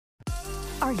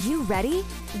Are you ready?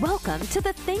 Welcome to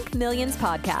the Think Millions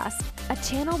podcast, a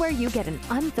channel where you get an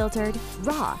unfiltered,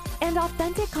 raw, and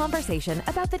authentic conversation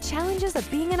about the challenges of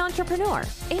being an entrepreneur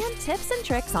and tips and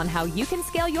tricks on how you can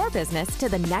scale your business to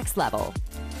the next level.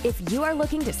 If you are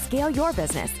looking to scale your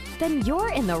business, then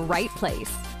you're in the right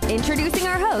place. Introducing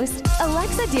our host,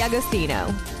 Alexa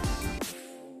D'Agostino.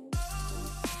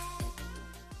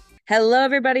 Hello,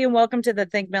 everybody, and welcome to the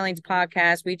Think Millions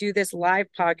podcast. We do this live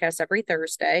podcast every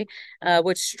Thursday,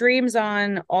 which streams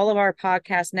on all of our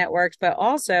podcast networks, but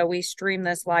also we stream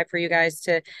this live for you guys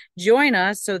to join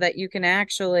us so that you can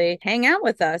actually hang out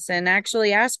with us and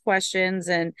actually ask questions.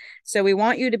 And so we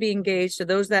want you to be engaged. So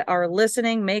those that are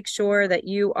listening, make sure that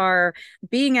you are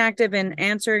being active in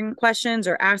answering questions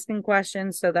or asking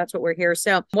questions. So that's what we're here.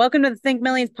 So welcome to the Think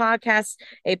Millions podcast,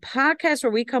 a podcast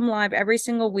where we come live every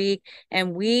single week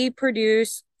and we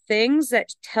produce things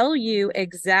that tell you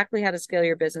exactly how to scale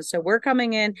your business. So we're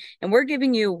coming in and we're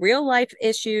giving you real life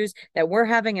issues that we're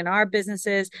having in our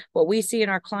businesses, what we see in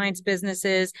our clients'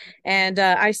 businesses. And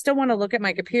I still want to look at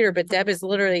my computer, but Deb is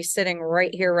literally sitting right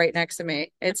here, right next to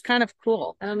me. It's kind of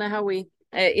cool. I don't know how we.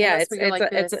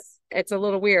 It's a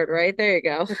little weird, right? There you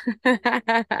go.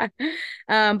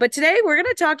 But today we're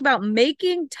going to talk about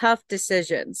making tough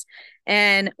decisions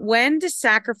and when to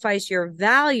sacrifice your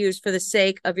values for the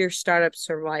sake of your startup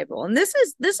survival. And this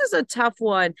is a tough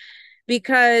one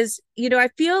because, I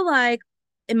feel like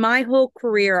in my whole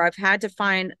career, I've had to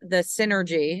find the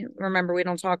synergy. Remember, we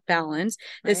don't talk balance,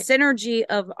 the synergy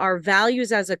of our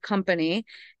values as a company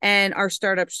and our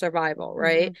startup survival.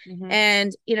 Right. Mm-hmm.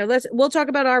 And, we'll talk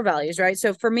about our values. Right.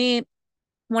 So for me,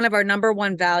 one of our number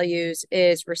one values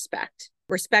is respect.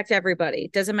 Respect everybody.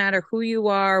 Doesn't matter who you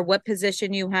are, what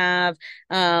position you have.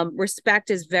 Respect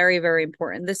is very, very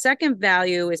important. The second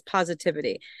value is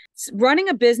positivity. Running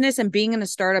a business and being in a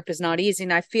startup is not easy.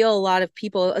 And I feel a lot of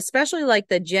people, especially like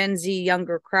the Gen Z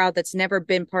younger crowd that's never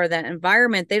been part of that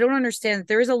environment, they don't understand that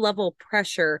there is a level of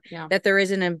pressure that there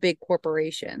isn't in big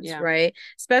corporations, right?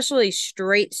 Especially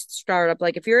straight startup.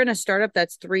 Like if you're in a startup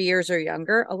that's 3 years or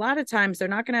younger, a lot of times they're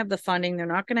not going to have the funding. They're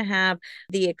not going to have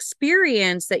the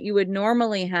experience that you would normally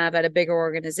have at a bigger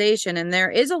organization. And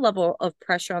there is a level of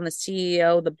pressure on the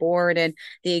CEO, the board, and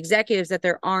the executives that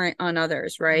there aren't on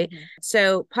others, right? Mm-hmm.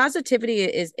 So positivity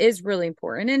is really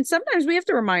important. And sometimes we have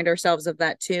to remind ourselves of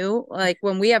that too. Like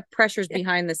when we have pressures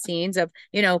behind the scenes of,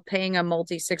 paying a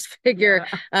multi-six-figure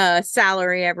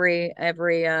salary every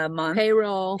month.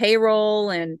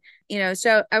 Payroll. And,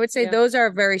 so I would say those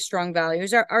are very strong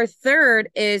values. Our third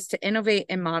is to innovate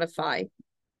and modify.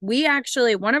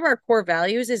 One of our core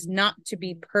values is not to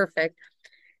be perfect.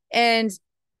 And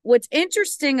what's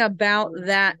interesting about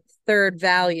that third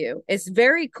value is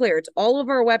very clear. It's all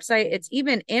over our website. It's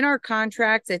even in our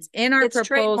contracts. It's in our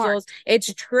proposals.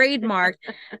 It's trademarked.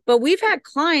 But we've had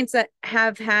clients that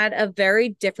have had a very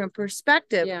different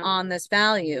perspective on this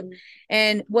value. Mm-hmm.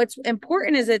 And what's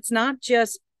important is it's not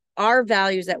just our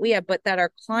values that we have, but that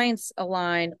our clients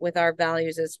align with our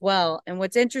values as well. And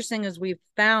what's interesting is we've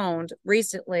found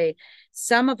recently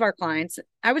some of our clients,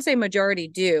 I would say majority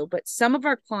do, but some of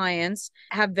our clients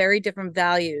have very different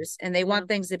values and they want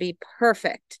things to be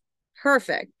perfect.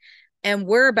 And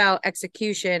we're about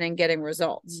execution and getting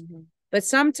results. Mm-hmm. But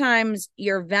sometimes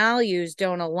your values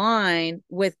don't align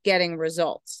with getting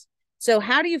results. So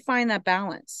how do you find that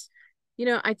balance?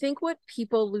 I think what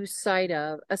people lose sight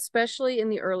of, especially in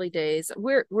the early days,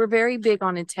 we're very big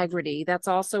on integrity. That's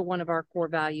also one of our core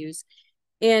values.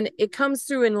 And it comes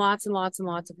through in lots and lots and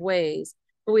lots of ways.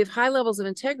 But we have high levels of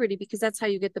integrity because that's how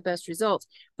you get the best results.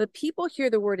 But people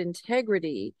hear the word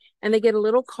integrity and they get a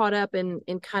little caught up in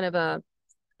kind of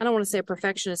I don't want to say a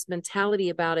perfectionist mentality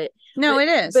about it. No, it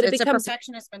is. But it's a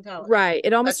perfectionist mentality. Right.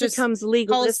 It almost becomes legalistic.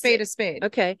 Call a spade a spade.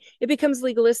 Okay. It becomes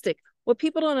legalistic. What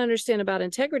people don't understand about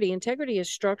integrity is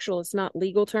structural. It's not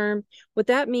legal term. What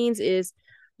that means is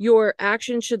your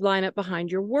action should line up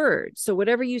behind your words. So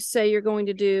whatever you say you're going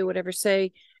to do, whatever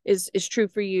say is true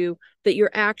for you, that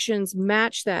your actions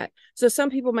match that. So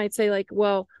some people might say like,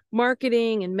 well,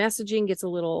 marketing and messaging gets a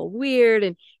little weird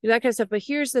and that kind of stuff. But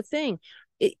here's the thing.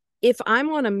 If I'm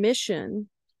on a mission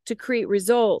to create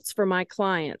results for my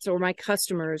clients or my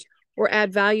customers or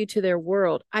add value to their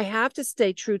world, I have to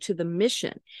stay true to the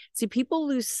mission. See, people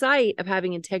lose sight of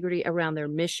having integrity around their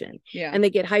mission and they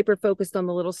get hyper focused on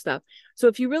the little stuff. So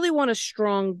if you really want a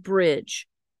strong bridge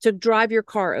to drive your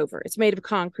car over, it's made of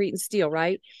concrete and steel,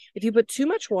 right? If you put too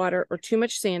much water or too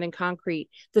much sand in concrete,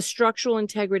 the structural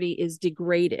integrity is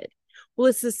degraded. Well,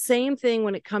 it's the same thing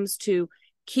when it comes to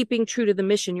keeping true to the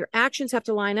mission. Your actions have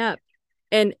to line up.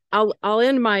 And I'll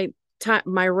end my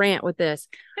rant with this.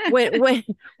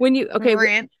 When you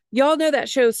rant. Y'all know that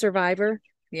show Survivor?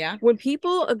 Yeah. When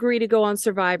people agree to go on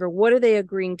Survivor, what are they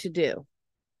agreeing to do?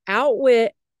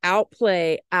 Outwit,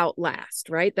 outplay, outlast,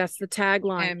 right? That's the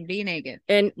tagline. And be naked.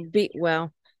 And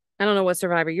well, I don't know what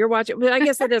Survivor you're watching, but I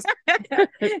guess it is.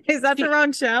 Is that the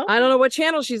wrong show? I don't know what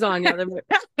channel she's on yet.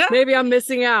 Maybe I'm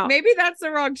missing out. Maybe that's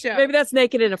the wrong show. Maybe that's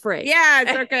Naked and Afraid. Yeah,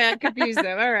 it's okay. I confused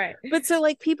them. All right. But so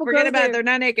like people Forget go about there, it. They're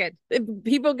not naked.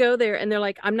 people go there and they're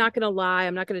like, I'm not going to lie.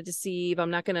 I'm not going to deceive.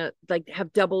 I'm not going to like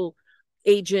have double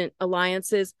agent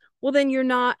alliances. Well, then you're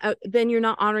not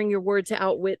honoring your word to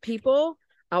outwit people,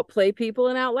 outplay people,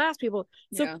 and outlast people.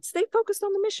 So stay focused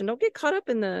on the mission. Don't get caught up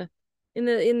in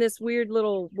this weird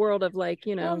little world of like,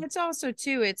 Well, it's also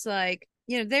too, it's like,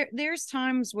 there's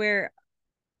times where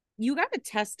you got to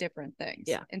test different things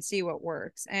and see what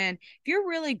works. And if you're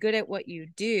really good at what you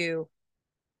do,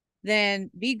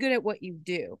 then be good at what you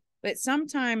do. But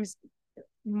sometimes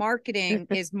marketing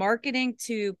is marketing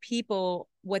to people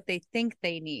what they think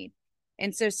they need.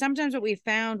 And so sometimes what we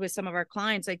found with some of our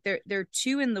clients, like they're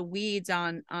too in the weeds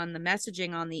on the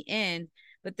messaging on the end,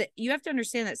 but you have to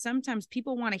understand that sometimes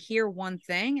people want to hear one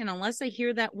thing, and unless they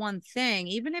hear that one thing,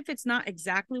 even if it's not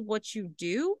exactly what you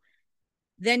do,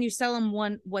 then you sell them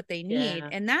what they need.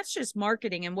 And that's just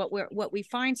marketing. And what we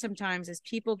find sometimes is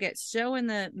people get so in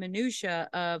the minutia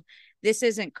of this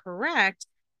isn't correct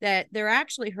that they're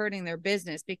actually hurting their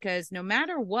business, because no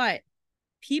matter what,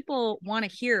 people want to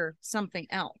hear something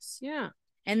else. Yeah.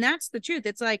 And that's the truth.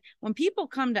 It's like when people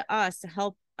come to us to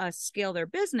help us scale their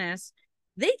business,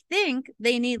 they think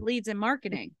they need leads and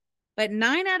marketing. But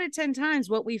 9 out of 10 times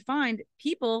what we find,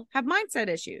 people have mindset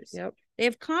issues. Yep. They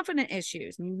have confident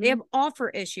issues. Mm-hmm. They have offer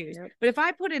issues. Yep. But if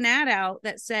I put an ad out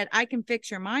that said, I can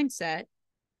fix your mindset,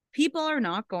 people are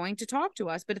not going to talk to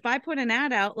us. But if I put an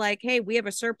ad out like, hey, we have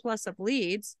a surplus of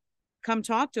leads, come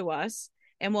talk to us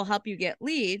and we'll help you get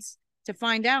leads, to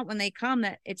find out when they come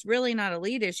that it's really not a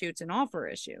lead issue, it's an offer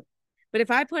issue. But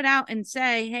if I put out and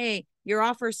say, hey, your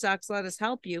offer sucks, let us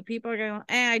help you, people are going,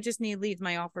 I just need leads,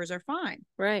 my offers are fine.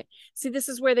 Right. See, this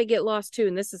is where they get lost too.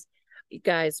 And this is,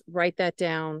 guys, write that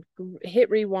down, hit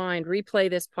rewind,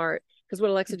 replay this part, because what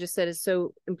Alexa just said is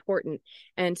so important.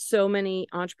 And so many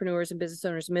entrepreneurs and business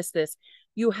owners miss this.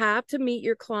 You have to meet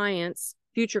your clients,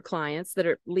 future clients that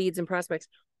are leads and prospects,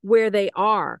 where they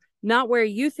are, not where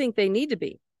you think they need to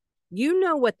be. You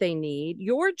know what they need.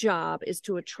 Your job is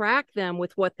to attract them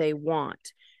with what they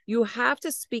want. You have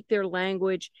to speak their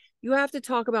language. You have to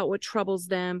talk about what troubles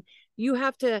them. You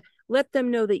have to let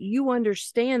them know that you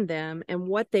understand them and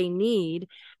what they need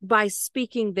by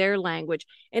speaking their language.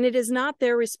 And it is not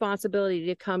their responsibility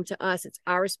to come to us. It's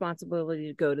our responsibility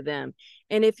to go to them.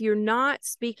 And if you're not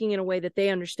speaking in a way that they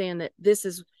understand that this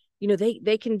is,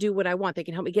 they can do what I want. They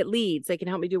can help me get leads. They can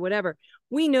help me do whatever.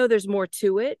 We know there's more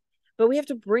to it. But we have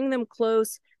to bring them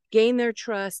close, gain their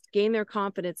trust, gain their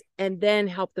confidence, and then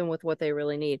help them with what they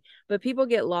really need. But people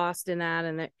get lost in that,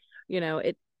 and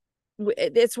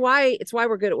it's why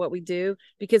we're good at what we do,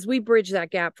 because we bridge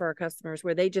that gap for our customers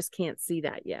where they just can't see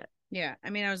that yet. Yeah, I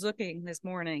mean, I was looking this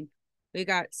morning. We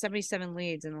got 77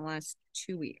 leads in the last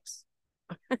 2 weeks.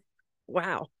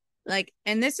 Wow. Like,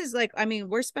 and this is like, I mean,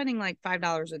 we're spending like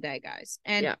 $5 a day, guys,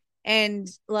 and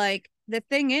like the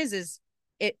thing is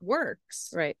it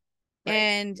works, right?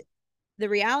 And the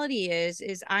reality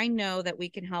is I know that we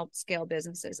can help scale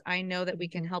businesses. I know that we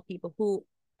can help people who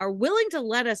are willing to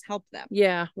let us help them.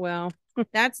 Yeah. Well,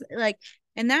 that's like,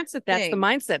 and that's the thing. That's the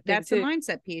mindset. That's the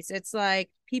mindset piece. It's like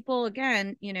people,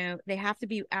 again, they have to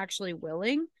be actually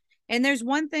willing. And there's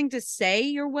one thing to say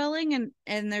you're willing,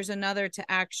 and there's another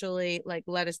to actually like,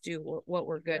 let us do what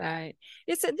we're good at.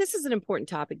 This is an important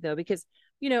topic though, because,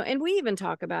 and we even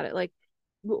talk about it, like,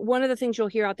 one of the things you'll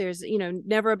hear out there is,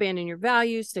 never abandon your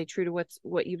values, stay true to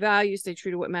what you value, stay true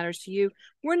to what matters to you.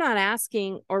 We're not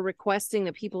asking or requesting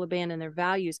that people abandon their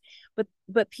values,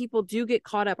 but people do get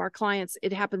caught up. Our clients,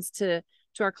 it happens to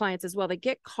our clients as well. They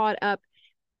get caught up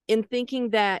in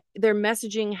thinking that their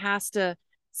messaging has to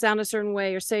sound a certain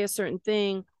way or say a certain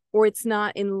thing, or it's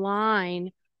not in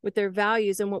line with their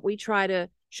values. And what we try to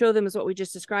show them is what we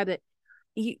just described, that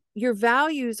your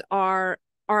values are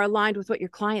aligned with what your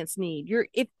clients need.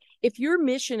 If your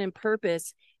mission and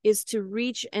purpose is to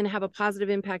reach and have a positive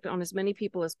impact on as many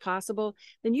people as possible,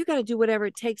 then you got to do whatever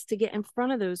it takes to get in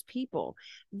front of those people.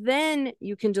 Then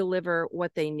you can deliver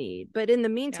what they need. But in the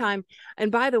meantime,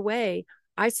 and by the way,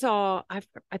 I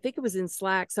think it was in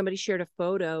Slack, somebody shared a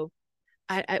photo.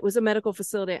 It was a medical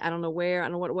facility. I don't know where, I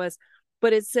don't know what it was,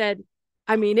 but it said,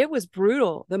 I mean, it was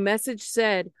brutal. The message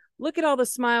said, look at all the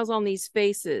smiles on these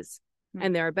faces,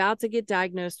 and they're about to get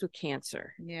diagnosed with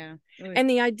cancer. Yeah. And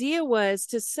the idea was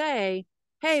to say,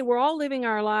 hey, we're all living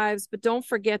our lives, but don't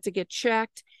forget to get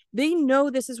checked. They know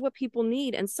this is what people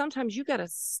need. And sometimes you got to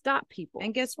stop people.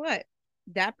 And guess what?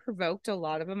 That provoked a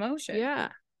lot of emotion. Yeah.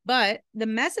 But the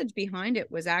message behind it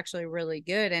was actually really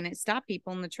good. And it stopped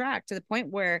people in the track to the point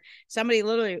where somebody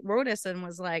literally wrote us and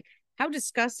was like, how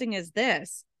disgusting is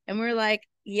this? And we're like,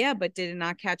 yeah, but did it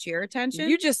not catch your attention?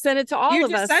 You just sent it to all of us.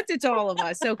 You just sent it to all of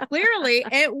us. So clearly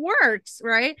it works,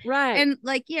 right? Right. And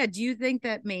like, yeah, do you think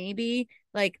that maybe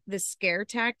like the scare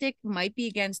tactic might be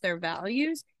against their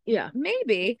values? Yeah.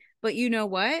 Maybe. But you know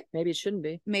what? Maybe it shouldn't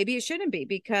be. Maybe it shouldn't be,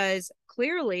 because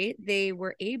clearly they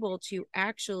were able to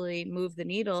actually move the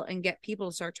needle and get people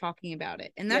to start talking about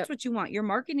it. And that's what you want. Your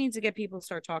market needs to get people to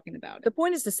start talking about it. The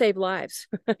point is to save lives.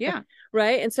 Yeah.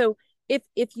 Right. And so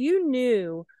if you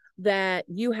knew that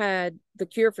you had the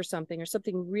cure for something or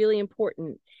something really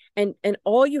important, and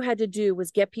all you had to do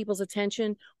was get people's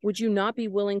attention, would you not be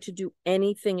willing to do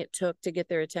anything it took to get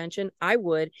their attention? I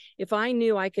would. If I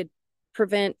knew I could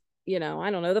prevent, I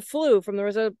don't know, the flu from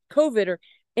the COVID or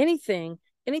anything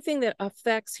that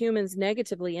affects humans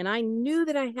negatively, and I knew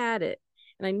that I had it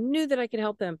and I knew that I could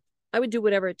help them, I would do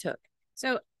whatever it took.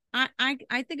 So I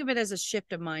think of it as a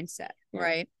shift of mindset,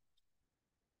 right?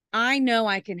 I know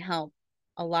I can help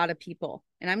a lot of people,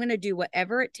 and I'm going to do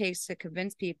whatever it takes to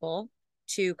convince people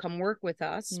to come work with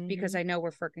us, because I know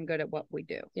we're freaking good at what we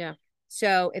do. Yeah.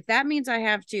 So if that means I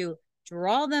have to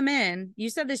draw them in, you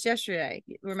said this yesterday.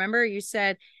 Remember, you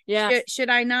said, should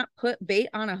I not put bait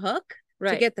on a hook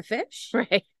to get the fish?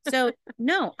 Right. So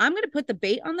no, I'm going to put the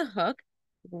bait on the hook,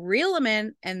 reel them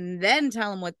in, and then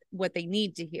tell them what they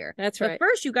need to hear. That's right. But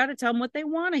first, you got to tell them what they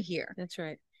want to hear. That's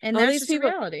right. And that's just people,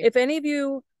 reality. If any of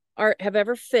you have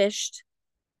ever fished,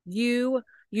 you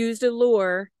used a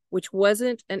lure which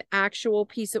wasn't an actual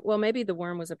piece of, well, maybe the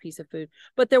worm was a piece of food,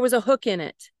 but there was a hook in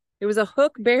it. There was a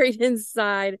hook buried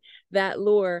inside that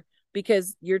lure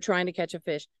because you're trying to catch a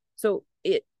fish. So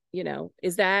it,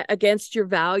 is that against your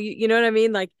value? You know what I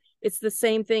mean? Like, it's the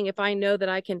same thing. If I know that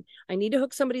I need to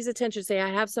hook somebody's attention, say I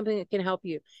have something that can help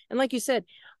you. And like you said,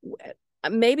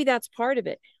 maybe that's part of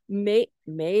it.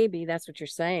 Maybe that's what you're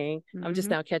saying. I'm just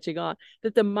now catching on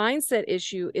that the mindset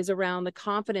issue is around the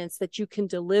confidence that you can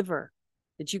deliver,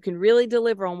 that you can really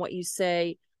deliver on what you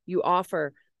say you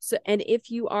offer. So, and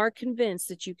if you are convinced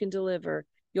that you can deliver,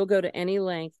 you'll go to any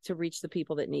length to reach the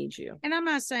people that need you. And I'm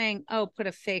not saying, put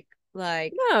a fake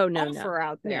offer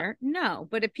out there. No,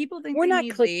 but if people think we're not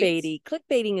clickbaity, leads,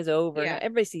 clickbaiting is over. Yeah.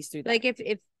 Everybody sees through that. Like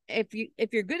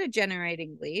if you're good at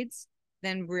generating leads,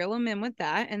 then reel them in with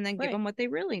that, and then give them what they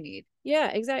really need.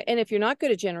 Yeah, exactly. And if you're not good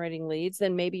at generating leads,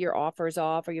 then maybe your offer is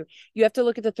off, or you have to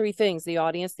look at the three things: the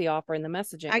audience, the offer, and the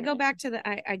messaging.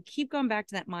 I keep going back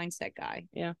to that mindset guy.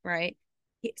 Yeah. Right.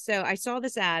 So I saw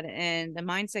this ad, and the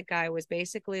mindset guy was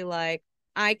basically like,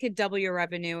 I could double your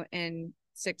revenue in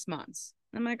 6 months.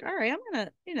 I'm like, all right,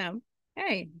 I'm gonna,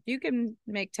 hey, you can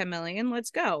make 10 million, let's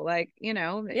go. Like,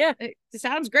 it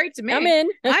sounds great to me. I'm in.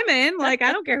 I'm in. Like,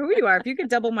 I don't care who you are. If you could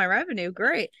double my revenue,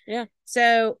 great. Yeah.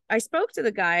 So I spoke to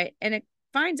the guy, and it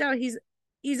finds out he's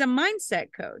a mindset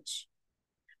coach.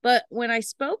 But when I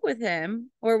spoke with him,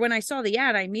 or when I saw the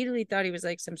ad, I immediately thought he was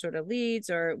like some sort of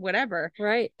leads or whatever.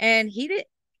 Right. And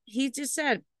he just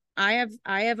said, I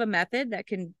have a method that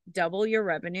can double your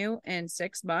revenue in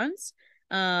 6 months.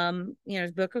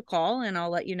 Book a call and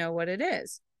I'll let you know what it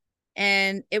is.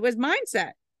 And it was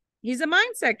mindset. He's a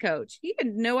mindset coach. He had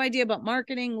no idea about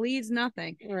marketing, leads,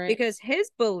 nothing. Right. Because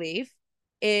his belief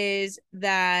is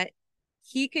that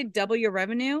he could double your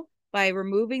revenue by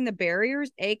removing the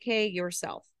barriers, aka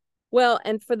yourself. Well,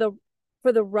 and for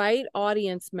the right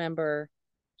audience member,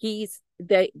 he's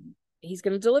going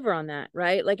to deliver on that,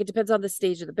 right? Like, it depends on the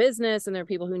stage of the business, and there are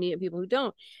people who need it and people who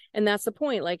don't. And that's the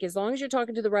point. Like, as long as you're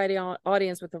talking to the right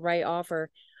audience with the right offer.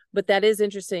 But that is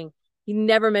interesting. He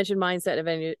never mentioned mindset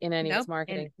in any of his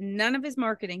marketing. And none of his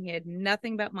marketing. He had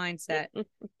nothing about mindset.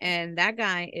 And that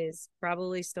guy is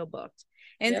probably still booked.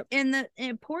 And and the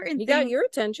important he thing, got your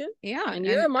attention. Yeah. And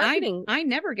you're a marketing. I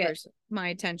never get my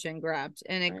attention grabbed,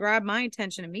 and it grabbed my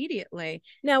attention immediately.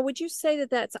 Now, would you say that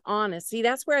that's honest? See,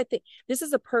 that's where I think this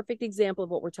is a perfect example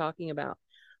of what we're talking about.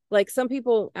 Like, some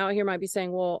people out here might be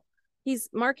saying, well, he's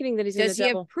marketing that he's does he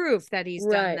have proof that he's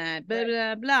done that? Blah,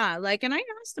 blah, blah. Like, and I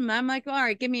asked him, I'm like, all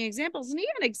right, give me examples. And he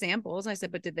had examples. I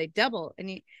said, but did they double?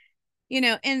 And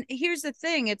and here's the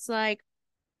thing. It's like,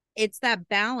 it's that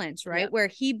balance, right? Where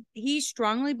he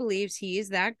strongly believes he is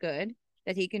that good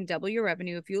that he can double your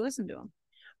revenue if you listen to him.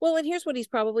 Well, and here's what he's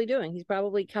probably doing. He's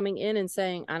probably coming in and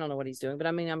saying, I don't know what he's doing, but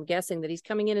I mean, I'm guessing that he's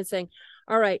coming in and saying,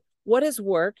 all right, what has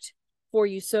worked for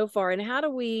you so far? And how do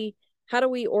we how do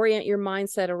we orient your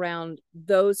mindset around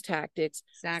those tactics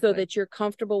so that you're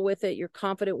comfortable with it, you're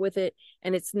confident with it,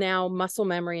 and it's now muscle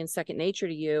memory and second nature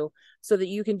to you, so that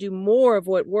you can do more of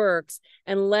what works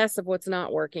and less of what's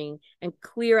not working, and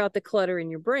clear out the clutter in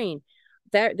your brain.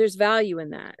 There's value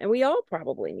in that, and we all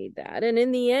probably need that. And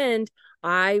in the end,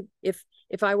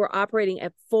 if I were operating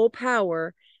at full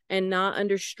power and not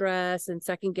under stress and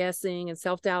second guessing and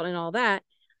self-doubt and all that,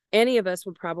 any of us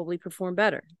would probably perform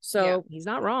better. So he's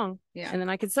not wrong. Yeah. And then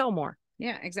I could sell more.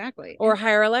 Yeah, exactly. Or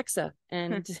hire Alexa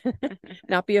and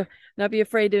not be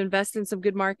afraid to invest in some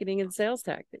good marketing and sales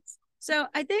tactics. So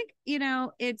I think,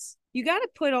 it's, you got to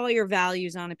put all your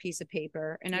values on a piece of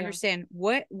paper and understand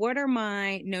what are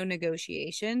my no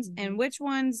negotiations and which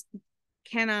ones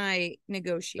can I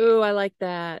negotiate. Oh, I like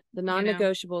that. The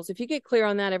non-negotiables. If you get clear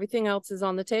on that, everything else is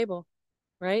on the table,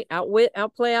 right? Outwit,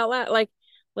 outplay, outloud. Like,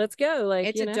 let's go. Like,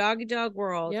 it's a dog-eat-dog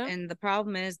world. Yeah. And the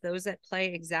problem is those that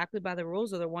play exactly by the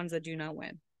rules are the ones that do not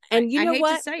win. And I hate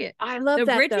to say it. I love the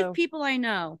that. The richest people I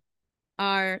know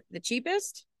are the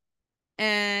cheapest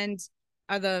and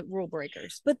are the rule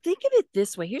breakers. But think of it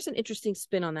this way. Here's an interesting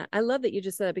spin on that. I love that you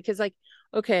just said that, because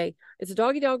okay, it's a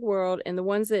dog-eat-dog world, and the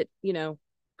ones that,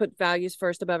 put values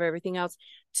first above everything else,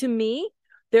 to me,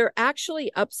 they're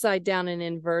actually upside down and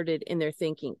inverted in their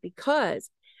thinking,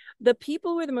 because the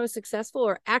people who are the most successful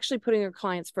are actually putting their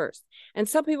clients first. And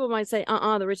some people might say,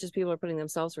 the richest people are putting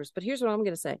themselves first. But here's what I'm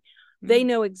going to say. Mm-hmm. They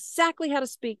know exactly how to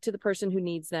speak to the person who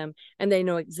needs them, and they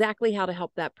know exactly how to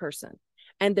help that person.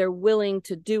 And they're willing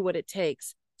to do what it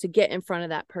takes to get in front of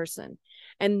that person.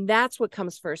 And that's what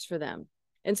comes first for them.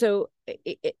 And so,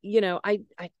 I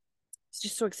was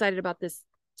just so excited about this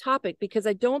topic, because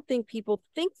I don't think people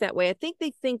think that way. I think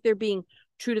they think they're being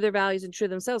true to their values and true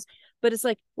to themselves. But it's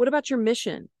like, what about your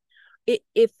mission?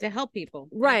 If to help people,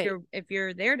 right? If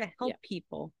you're there to help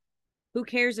people, who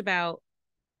cares about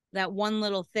that one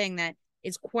little thing that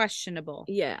is questionable?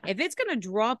 Yeah. If it's going to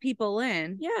draw people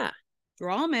in,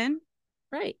 draw them in,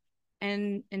 right?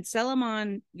 And sell them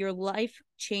on your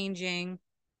life-changing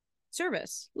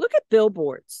service. Look at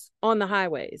billboards on the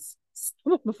highways.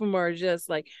 Some of them are just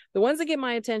like, the ones that get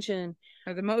my attention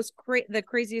are the most the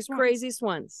craziest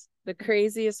ones. The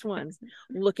craziest ones.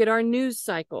 Look at our news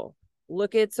cycle.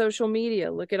 Look at social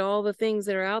media. Look at all the things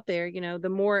that are out there. The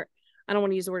more, I don't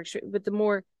want to use the word, but the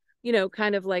more,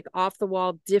 kind of like off the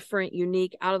wall, different,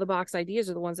 unique, out of the box ideas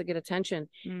are the ones that get attention.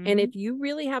 Mm-hmm. And if you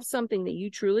really have something that you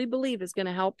truly believe is going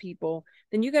to help people,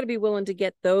 then you got to be willing to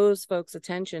get those folks'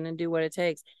 attention and do what it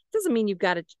takes. It doesn't mean you've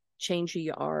got to change who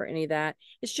you are or any of that.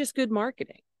 It's just good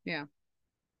marketing. Yeah.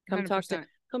 100%.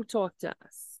 Come talk to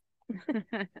us.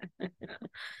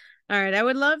 All right. I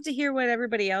would love to hear what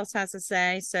everybody else has to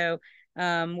say. So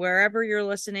wherever you're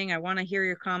listening, I want to hear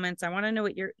your comments. I want to know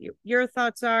what your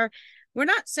thoughts are. We're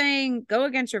not saying go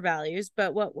against your values,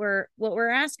 but what we're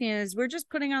asking is, we're just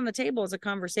putting on the table as a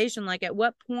conversation. Like, at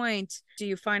what point do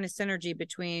you find a synergy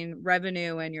between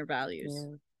revenue and your values?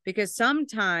 Yeah. Because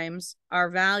sometimes our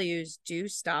values do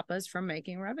stop us from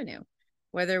making revenue,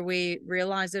 whether we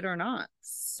realize it or not.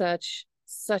 Such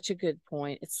a good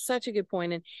point. It's such a good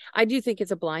point. And I do think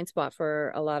it's a blind spot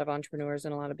for a lot of entrepreneurs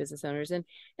and a lot of business owners. And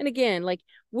again, like,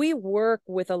 we work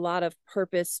with a lot of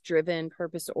purpose-driven,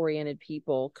 purpose-oriented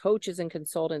people. Coaches and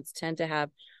consultants tend to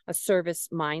have a service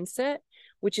mindset,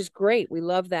 which is great. We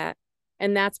love that.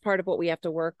 And that's part of what we have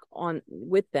to work on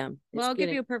with them. Well, I'll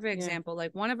give you a perfect example.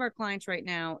 Like, one of our clients right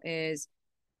now is,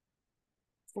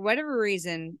 for whatever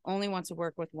reason, only wants to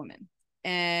work with women,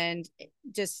 and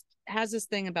just has this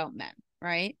thing about men.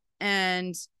 Right.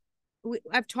 And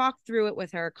I've talked through it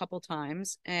with her a couple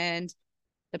times. And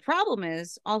the problem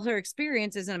is, all her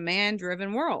experience is in a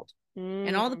man-driven world.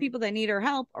 And all the people that need her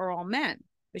help are all men,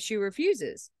 but she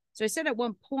refuses. So I said, at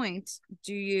one point,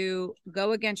 do you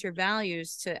go against your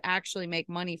values to actually make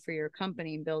money for your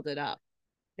company and build it up?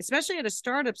 Especially at a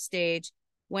startup stage,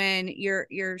 when you're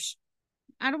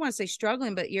I don't want to say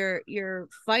struggling, but you're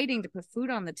fighting to put food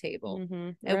on the table.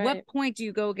 Mm-hmm. At what point do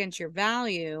you go against your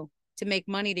value to make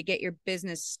money to get your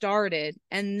business started,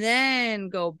 and then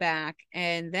go back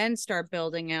and then start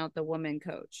building out the woman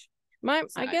coach?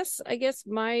 I guess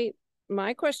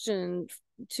my question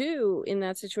too in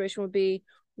that situation would be,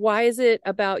 why is it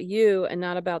about you and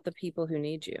not about the people who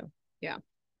need you? Yeah.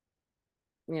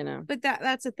 But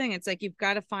that's the thing. It's like you've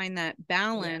got to find that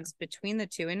balance between the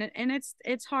two, and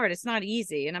it's hard. It's not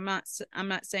easy. And I'm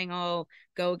not saying, oh,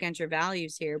 go against your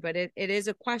values here, but it is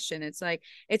a question. It's like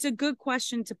it's a good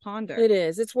question to ponder. It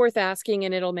is. It's worth asking,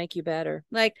 and it'll make you better.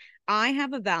 Like, I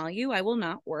have a value. I will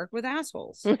not work with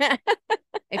assholes.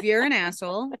 If you're an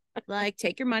asshole, like,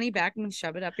 take your money back and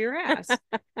shove it up your ass.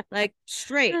 Like,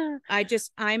 straight.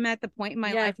 I'm at the point in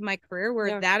my life, in my career,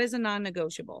 where that is a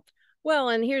non-negotiable. Well,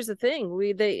 and here's the thing.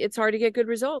 It's hard to get good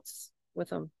results with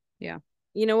them. Yeah.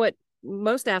 You know what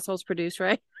most assholes produce,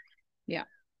 right? Yeah.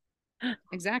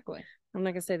 Exactly. I'm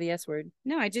not gonna say the S word.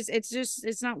 No,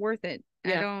 it's not worth it.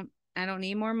 Yeah. I don't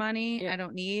need more money. Yeah. I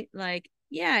don't need, like,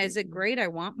 is it great? I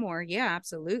want more. Yeah,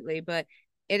 absolutely. But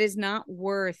it is not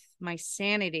worth my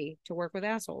sanity to work with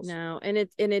assholes. No. And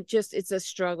it's a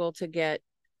struggle to get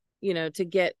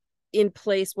in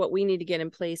place what we need to get in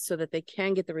place so that they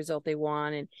can get the result they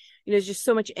want. And there's just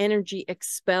so much energy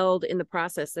expelled in the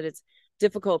process that it's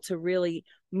difficult to really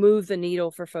move the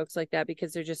needle for folks like that,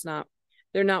 because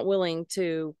they're not willing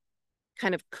to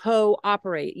kind of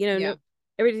cooperate.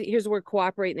 Everybody hears the word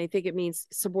cooperate and they think it means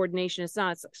subordination. It's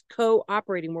not. It's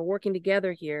cooperating. We're working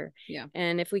together here. Yeah.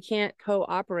 And if we can't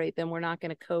cooperate, then we're not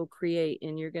going to co-create,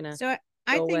 and you're going to. So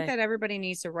I think that everybody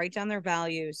needs to write down their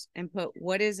values and put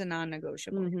what is a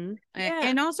non-negotiable. Mm-hmm.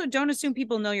 And also, don't assume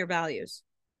people know your values.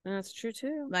 That's true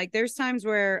too. Like, there's times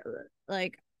where,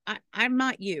 like, I'm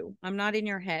not you. I'm not in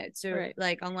your head. So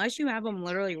like, unless you have them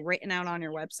literally written out on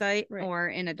your website or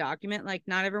in a document, like,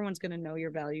 not everyone's going to know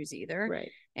your values either. Right.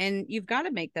 And you've got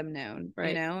to make them known,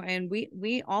 and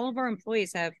we all of our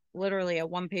employees have literally a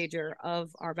 1-pager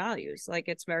of our values. Like,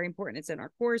 it's very important. It's in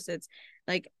our course. It's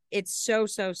like, it's so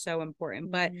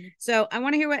important. But so I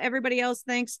want to hear what everybody else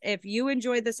thinks. If you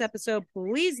enjoyed this episode,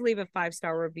 please leave a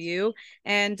 5-star review,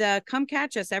 and come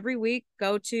catch us every week.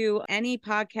 Go to any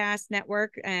podcast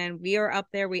network, and we are up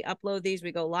there. We upload these.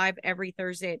 We go live every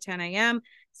Thursday at 10 a.m.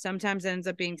 Sometimes it ends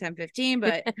up being 10:15,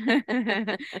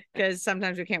 but because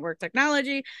sometimes we can't work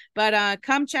technology. But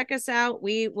come check us out.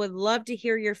 We would love to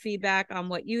hear your feedback on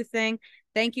what you think.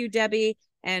 Thank you, Debbie.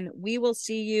 And we will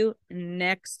see you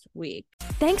next week.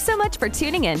 Thanks so much for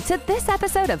tuning in to this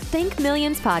episode of Think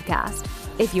Millions podcast.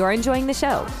 If you're enjoying the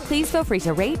show, please feel free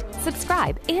to rate,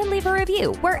 subscribe, and leave a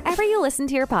review wherever you listen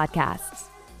to your podcasts.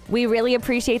 We really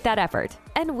appreciate that effort,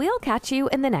 and we'll catch you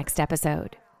in the next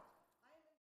episode.